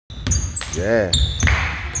Yeah.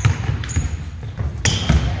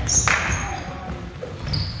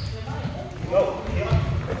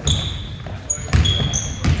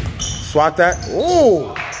 Swat that.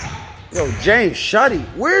 Oh. Yo, James, shutty.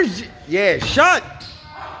 Where's... Yeah, shut.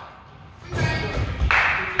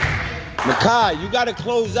 Makai, you got to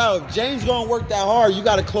close out. If James going to work that hard, you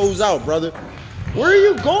got to close out, brother. Where are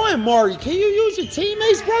you going, Mari? Can you use your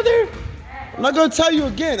teammates, brother? I'm not going to tell you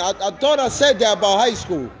again. I thought I said that about high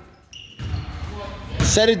school.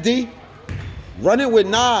 Said it, D. Run it with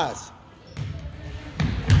Nas.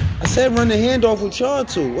 I said run the handoff with y'all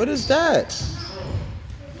two. What is that?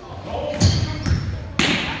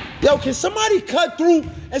 Yo, can somebody cut through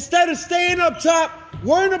instead of staying up top,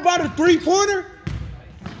 worrying about a three-pointer?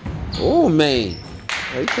 Oh, man.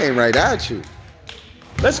 Oh, he came right at you.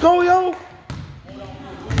 Let's go, yo.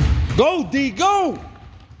 Go, D, go.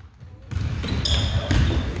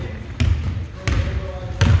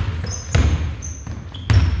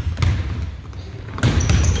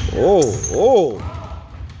 Oh.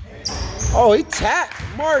 Oh, he tapped.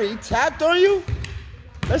 Marty, he tapped on you?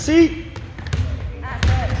 Let's see.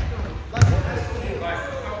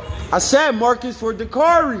 I said Marcus for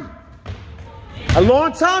Dakari. A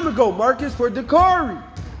long time ago, Marcus for Dakari.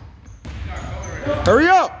 Hurry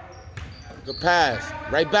up. Good pass.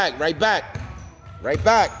 Right back.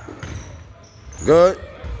 Good.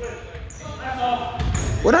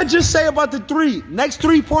 What'd I just say about the three? Next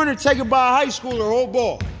three-pointer taken by a high schooler, whole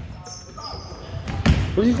ball.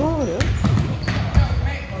 Where you going, man?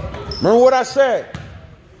 Remember what I said?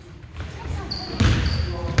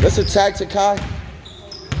 Let's attack Takai.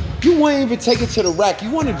 You wouldn't even take it to the rack.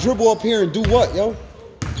 You want to dribble up here and do what, yo?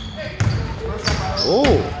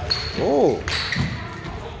 Oh.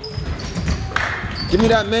 Give me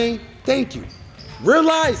that, man. Thank you.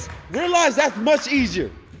 Realize that's much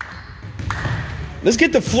easier. Let's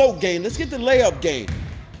get the float game. Let's get the layup game.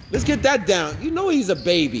 Let's get that down. You know he's a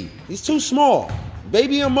baby. He's too small.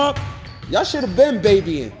 Baby him up. Y'all should have been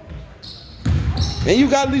babying. And you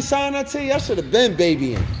got Lisan, I tell you, y'all should have been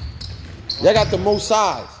babying. Y'all got the most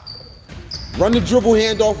size. Run the dribble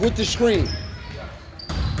handoff with the screen.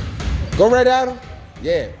 Go right at him.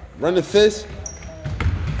 Yeah. Run the fist.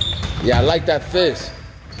 Yeah, I like that fist.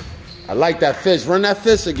 Run that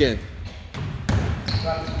fist again.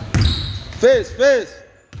 Fist.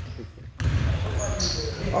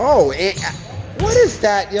 Oh, and what is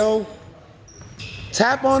that, yo?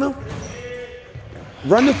 Tap on him.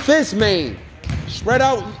 Run the fist, man. Spread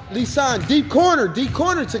out, Lisan. Deep corner,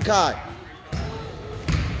 Takai.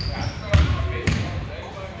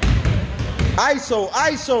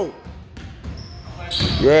 ISO.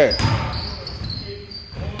 Yeah.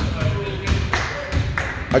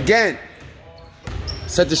 Again.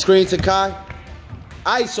 Set the screen, Takai.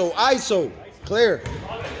 ISO. Clear.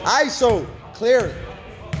 ISO. Clear.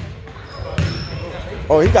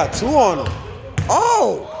 Oh, he got two on him.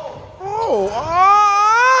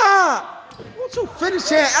 Won't you finish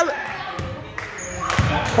here?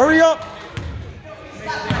 Hurry up.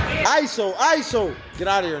 ISO. Get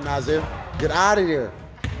out of here, Nazir. Get out of here.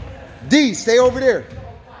 D, stay over there.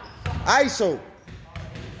 ISO.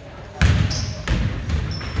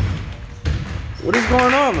 What is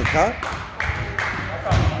going on, Makai?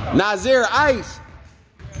 Nazir, ice.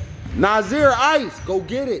 Go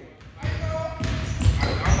get it.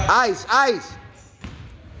 Ice.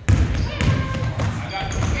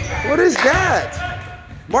 What is that?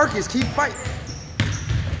 Marcus, keep fighting.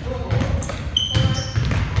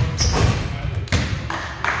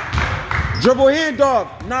 Dribble handoff,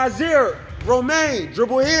 Nazir, Romaine.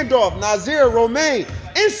 Dribble handoff, Nazir, Romaine.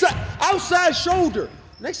 Inside, outside shoulder.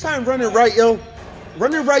 Next time, run it right, yo.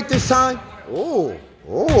 Run it right this time. Oh.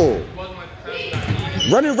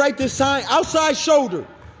 Run it right this time. Outside shoulder.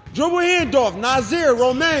 Dribble handoff, Nazir,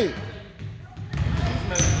 Romaine.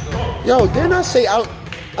 Yo, didn't I say out?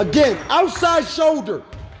 Again, outside shoulder.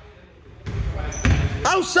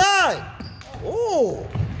 Outside. Oh.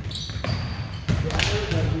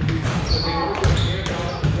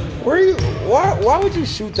 Where are you? Why would you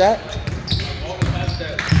shoot that?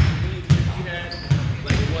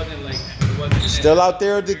 Still out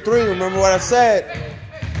there at the three. Remember what I said?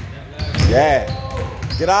 Yeah.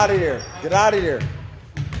 Get out of here.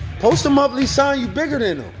 Post him up, Lisan. You bigger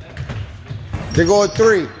than him. They go at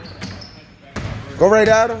three. Go right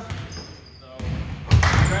at him.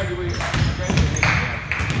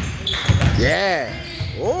 Yeah.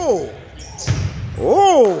 Oh.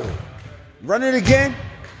 Run it again.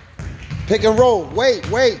 Pick and roll. Wait.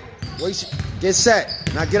 Get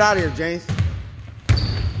set. Now get out of here, James.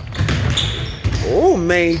 Oh,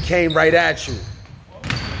 man, he came right at you.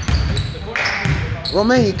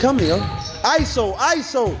 Romaine, come here. ISO,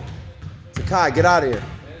 ISO. Takai, get out of here.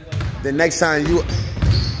 The next time you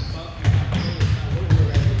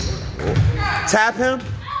tap him.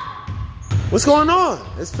 What's going on?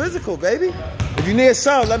 It's physical, baby. If you need a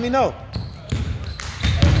sub, let me know.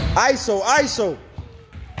 ISO, ISO.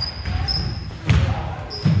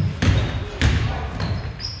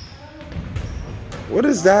 What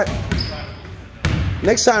is that?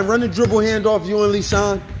 Next time, run the dribble handoff, you and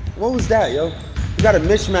Lisan. What was that, yo? You got a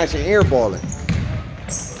mismatch and airballing.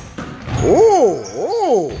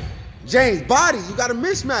 Oh. James, body, you got a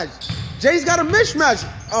mismatch. Jay's got a mismatch.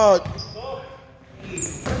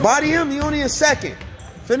 Body him, he only a second.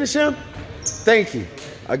 Finish him. Thank you.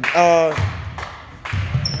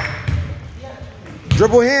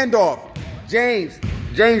 Dribble handoff. James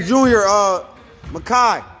Jr.,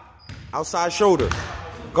 Makai. Outside shoulder.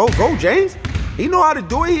 Go, James. He know how to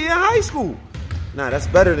do it. He in high school. Nah, that's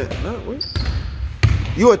better than...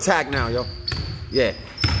 You attack now, yo. Yeah.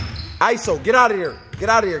 ISO, get out of here. Get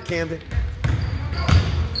out of here, Camden.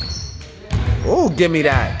 Oh, give me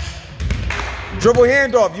that. Dribble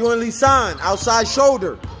handoff. You and Lisan. Outside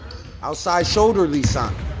shoulder. Outside shoulder,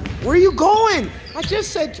 Lisan. Where are you going? I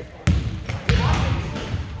just said...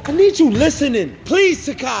 I need you listening. Please,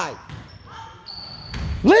 Takai.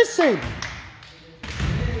 Listen.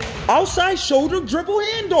 Outside shoulder dribble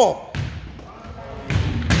handoff.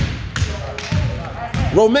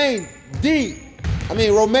 Romain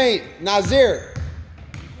Nazir.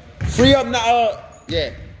 Free up now.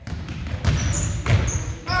 Yeah.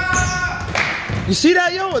 You see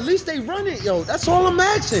that, yo? At least they run it, yo. That's all I'm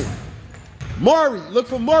asking. Mari, look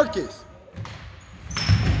for Marcus.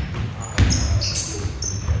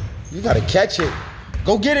 You gotta catch it.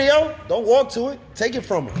 Go get it, yo. Don't walk to it. Take it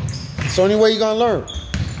from him. It's the only way you're gonna learn.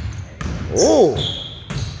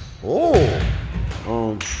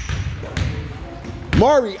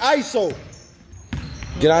 Mari, ISO.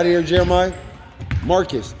 Get out of here, Jeremiah.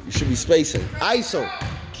 Marcus, you should be spacing. ISO.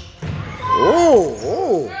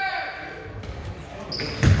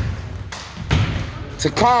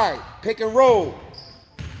 Takai, pick and roll.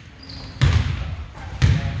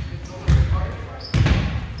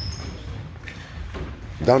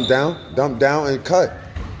 Dump down, and cut.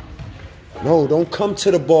 No, don't come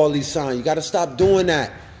to the ball, Lisan. You got to stop doing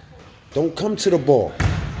that. Don't come to the ball.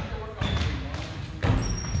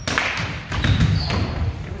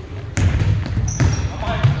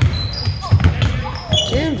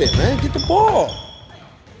 Camden, man, get the ball.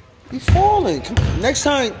 You falling. Come on. Next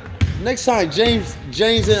time, James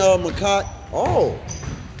and Makai. Oh.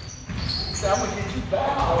 I'm gonna get you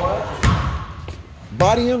back, boy.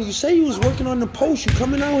 Body him. You say you was working on the post. You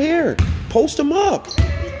coming out here. Post him up.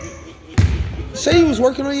 Say you was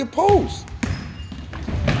working on your post.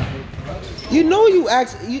 You know you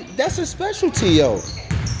act. That's a specialty, yo.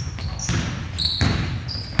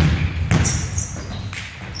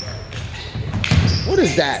 What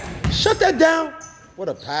is that? Shut that down. What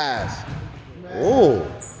a pass. Oh.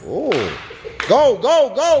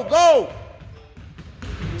 Go.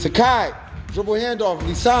 Takai. Dribble handoff.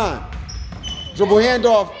 Lisan. Dribble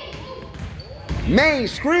handoff. Main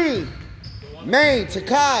screen. Main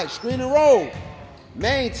Takai. Screen and roll.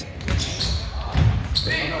 Main.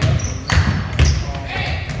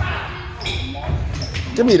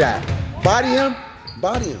 Give me that. Body him.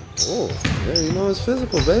 Oh, yeah, you know it's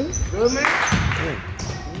physical, baby. Good, man. Yeah.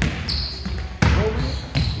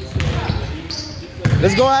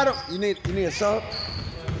 Let's go at him. You need a sub?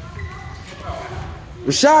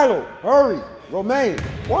 Rashilo, hurry. Romain,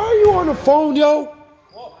 why are you on the phone, yo?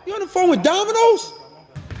 You on the phone with Domino's?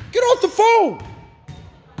 Get off the phone.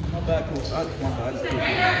 My bad, coach.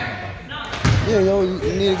 Yeah, yo, you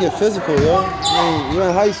need to get physical, yo. You're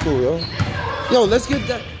in high school, yo. Yo, let's get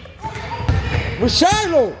that.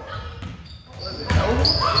 Rashilo.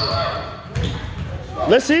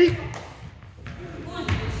 Let's see.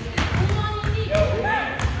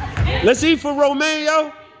 Let's see for Romain,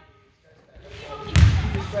 yo.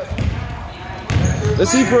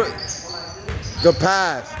 Let's see for good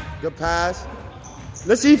pass.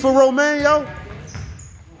 Let's see for Romain, yo.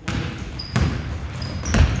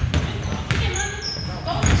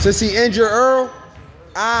 Since he injured Earl,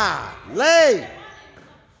 lay.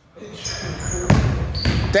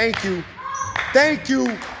 Thank you.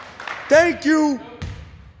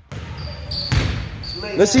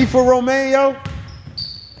 Let's see for Romain, yo.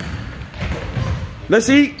 Let's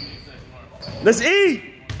eat.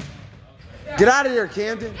 Get out of here,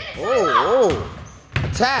 Camden. Oh.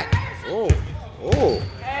 Attack. Oh.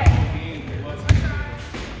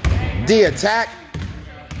 D attack.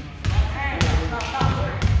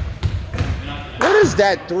 What is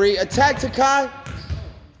that, 3? Attack Takai.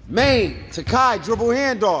 Main, Takai, dribble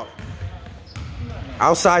handoff.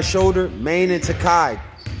 Outside shoulder, Main and Takai.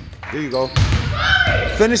 There you go.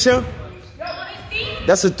 Finish him.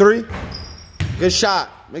 That's a 3. Good shot.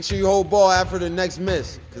 Make sure you hold ball after the next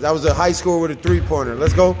miss, because that was a high score with a 3-pointer.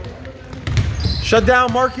 Let's go. Shut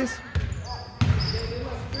down, Marcus.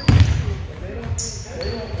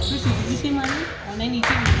 Did you see my name? On any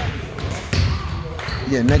team?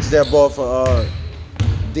 Yeah, next that ball for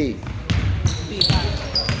D.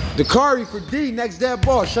 Dakari for D, next that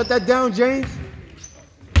ball. Shut that down, James.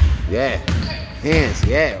 Yeah. Hands,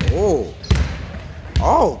 yeah. Oh.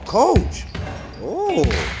 Oh, coach. Oh.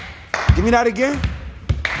 Give me that again.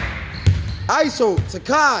 ISO,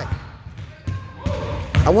 Takai.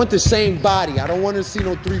 I want the same body. I don't want to see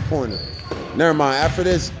no 3-pointer. Never mind. After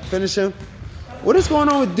this, finish him. What is going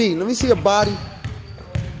on with D? Let me see a body.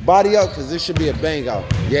 Body up, because this should be a bang out.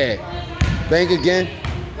 Yeah. Bang again.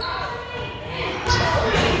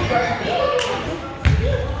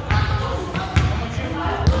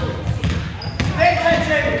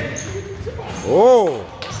 Oh.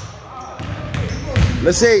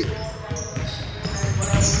 Let's see.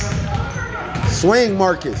 Swing,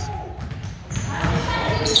 Marcus.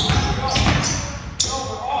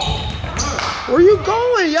 Where you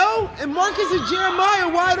going, yo? And Marcus and Jeremiah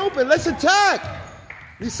wide open. Let's attack.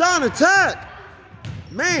 Lisan, attack.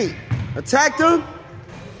 Man, attack them.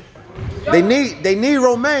 They need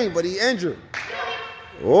Romaine, but he injured.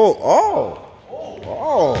 Oh.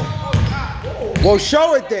 Well,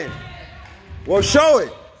 show it then. Well, show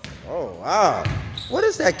it. Oh, wow. What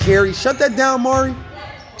is that, Carrie? Shut that down, Maury.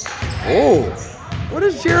 Oh, what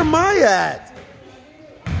is Jeremiah at?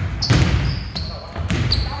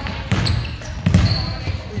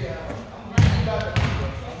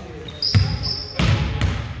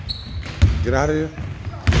 Get out of here.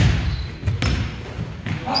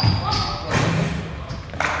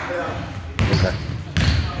 Okay.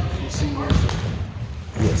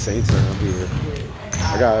 Yeah, same time. I'll be here.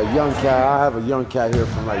 I got a young cat. I have a young cat here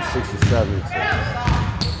from like 6 or 7. So.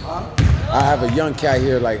 I have a young cat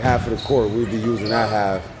here, like half of the court. We'll be using that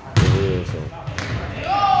half over here. So.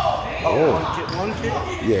 Oh. One kid?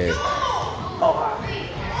 Yeah.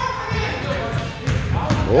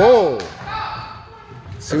 Oh.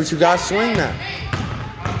 See what you got, swing that.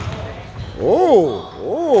 Oh.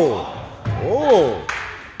 Oh,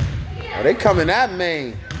 they coming at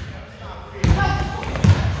me.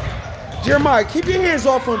 Jeremiah, keep your hands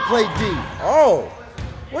off on play D. Oh,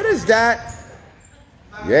 what is that?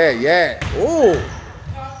 Yeah.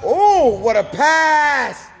 Oh, what a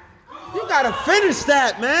pass. You got to finish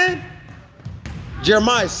that, man.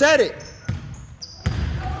 Jeremiah said it.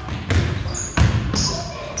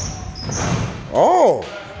 Oh.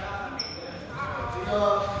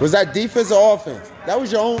 Was that defense or offense? That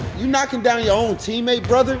was your own. You knocking down your own teammate,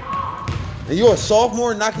 brother? And you're a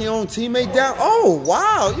sophomore knocking your own teammate down? Oh,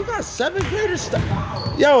 wow. You got 7th graders.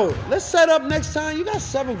 Yo, let's set up next time. You got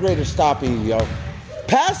 7th graders stopping you, yo.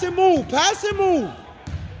 Pass and move. Pass and move.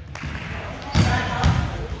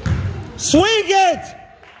 Swing it.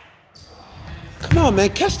 Come on, man.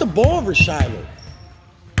 Catch the ball, Shiloh.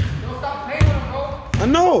 Don't stop playing with him, bro. I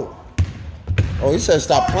know. Oh, he said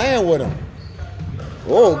stop playing with him.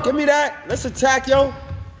 Oh, give me that. Let's attack, yo.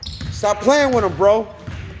 Stop playing with him, bro.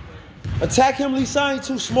 Attack him, Lisan. He's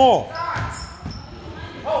too small.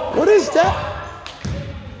 What is that?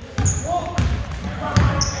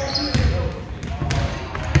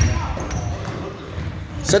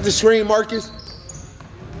 Set the screen, Marcus.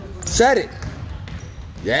 Set it.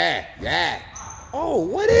 Yeah. Oh,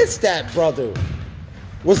 what is that, brother?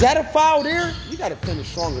 Was that a foul there? You got to finish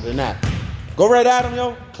stronger than that. Go right at him,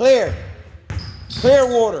 yo. Clear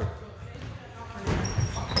water.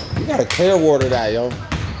 You got to clear water that, yo.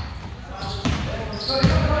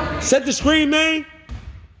 Set the screen, man.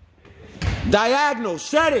 Diagonal.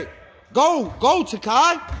 Set it. Go,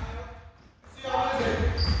 Takai.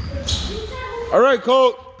 All right,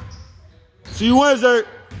 coach. See you Wednesday.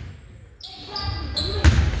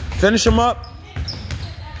 Finish him up.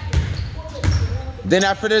 Then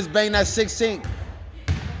after this, bang that 16.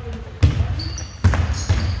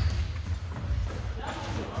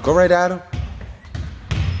 Go right at him.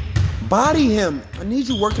 Body him. I need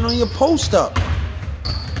you working on your post up.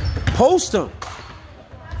 Post him.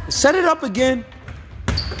 Set it up again.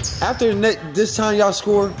 After this time y'all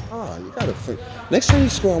score. Oh, you gotta fix. Next time you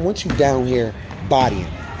score, I want you down here bodying.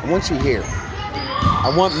 I want you here.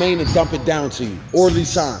 I want Maine to dump it down to you. Or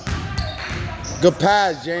Lisan. Good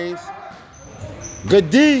pass, James. Good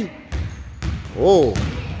D. Oh.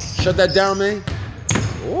 Shut that down, man.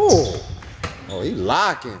 Oh, he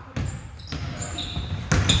locking.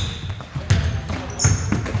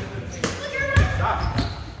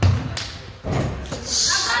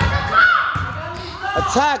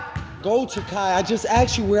 Attack. Go to Kai. I just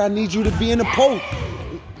asked you where I need you to be in the post.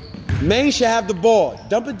 Main should have the ball.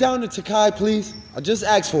 Dump it down to Takai, please. I just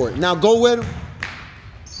asked for it. Now go with him.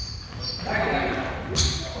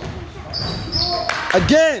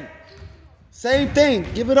 Again. Same thing.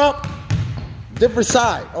 Give it up. Different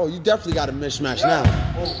side. Oh, you definitely got a mismatch now.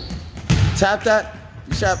 Tap that.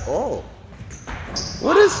 You tap. Oh.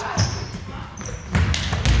 What is...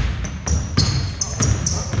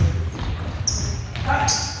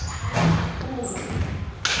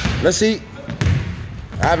 Let's see.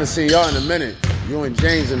 I haven't seen y'all in a minute. You and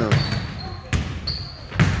James and them.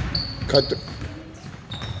 Cut the...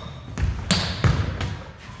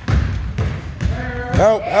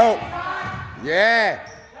 Help, help. Yeah.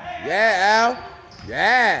 Yeah, Al.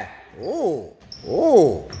 Yeah. Ooh.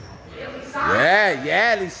 Ooh.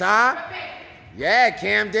 Yeah, Lisa. Yeah,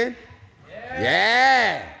 Camden.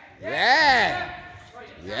 Yeah. Yeah.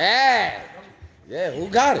 Yeah. Yeah, who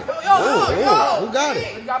got it? Who got it?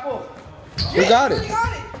 Who got it?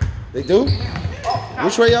 They do?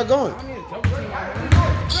 Which way y'all going?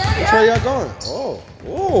 Which way y'all going?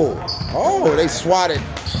 Oh, they swatted.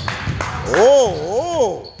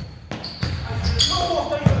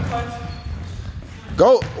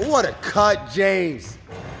 Go. What a cut, James.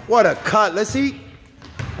 What a cut. Let's see.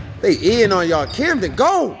 They eating on y'all. Camden,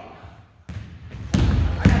 go.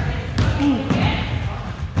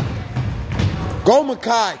 Go,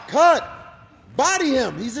 Makai. Cut. Body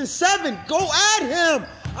him. He's in 7. Go at him.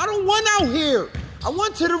 I don't want out here. I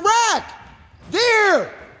want to the rack.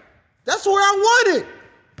 There. That's where I want it.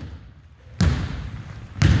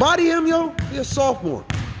 Body him, yo. You're a sophomore.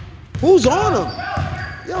 Who's on him?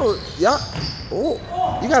 Yo, yeah. Oh,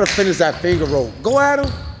 you got to finish that finger roll. Go at him.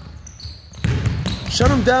 Shut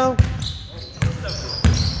him down.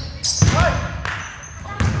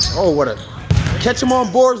 Oh, what a... Catch him on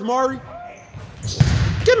boards, Mari.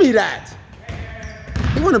 Give me that.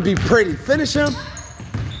 You want to be pretty. Finish him.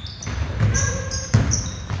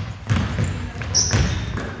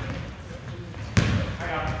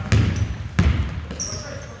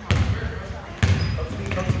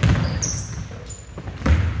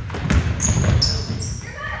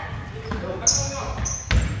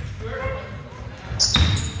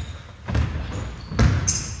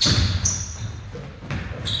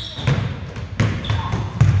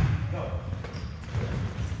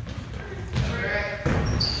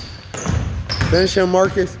 Finish him,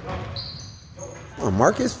 Marcus. Come on,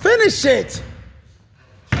 Marcus. Finish it.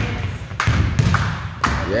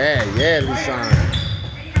 Yeah, Lisan.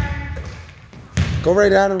 Go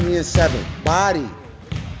right at him. He in 7. Body.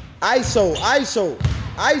 ISO.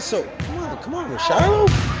 Come on, Shiloh.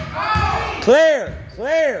 Claire.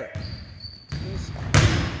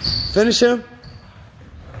 Finish him.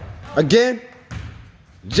 Again.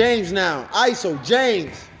 James now. ISO,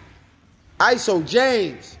 James.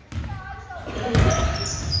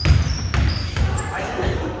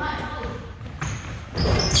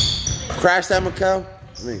 Crash that, Mikal.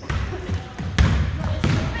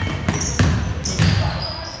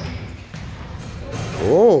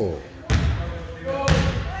 Oh.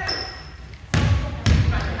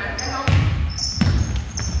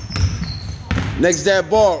 Next that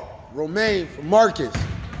ball, Romaine for Marcus.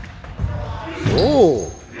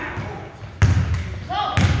 Oh.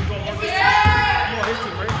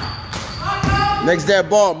 Next that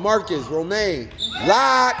ball, Marcus, Romaine.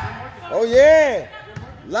 Lock. Oh, yeah.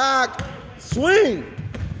 Lock. Swing.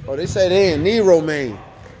 Oh, they say they didn't need Romaine.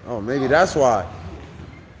 Oh, maybe that's why.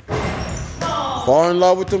 Fall in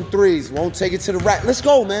love with them threes. Won't take it to the rack. Let's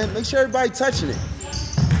go, man. Make sure everybody touching it.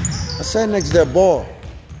 I said next to that ball.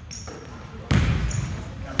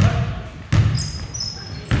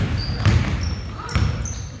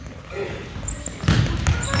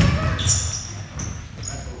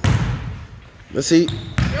 Let's see.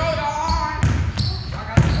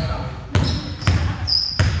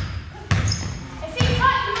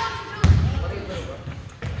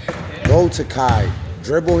 Go to Kai.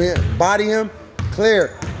 Dribble him. Body him.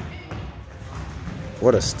 Clear.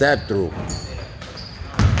 What a step through.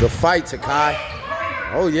 Good fight, Takai.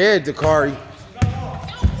 Oh, yeah, Dakari.